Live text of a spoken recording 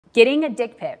getting a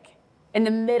dick pic in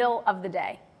the middle of the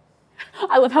day.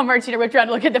 I love how Marge Sr. whipped around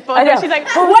to look at the photo. She's like,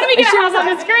 what are we going to have on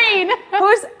the screen?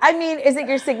 I mean, is it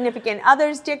your significant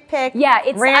other's dick pic? Yeah,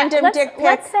 it's random dick pic?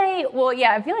 Let's say, well,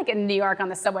 yeah, I feel like in New York on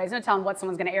the subway, there's no telling what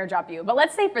someone's going to airdrop you. But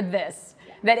let's say for this,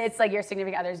 that it's like your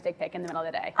significant other's dick pic in the middle of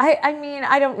the day. I mean,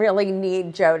 I don't really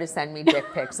need Joe to send me dick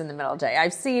pics in the middle of the day.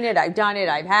 I've seen it, I've done it,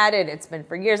 I've had it, it's been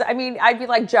for years. I mean, I'd be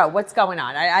like, Joe, what's going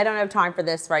on? I don't have time for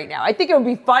this right now. I think it would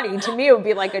be funny. To me, it would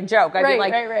be like a joke. I'd be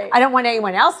like, I don't want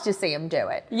anyone else to see him do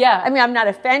it. Yeah. I mean, I'm not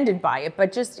offended by it,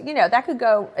 but just, you know, that could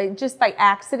go just by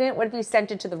accident. What if you sent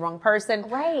it to the wrong person?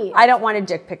 Right. I don't want a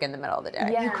dick pic in the middle of the day.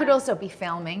 Yeah. You could also be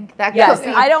filming. That yes, could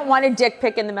be. I don't want a dick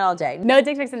pic in the middle of the day. No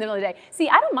dick pics in the middle of the day. See,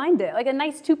 I don't mind it. Like a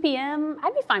nice 2 p.m.,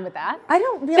 I'd be fine with that. I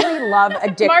don't really love a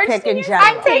dick pic in general.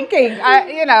 I'm thinking,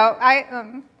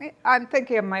 I'm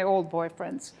thinking of my old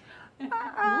boyfriends.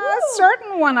 A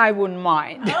certain one I wouldn't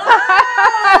mind.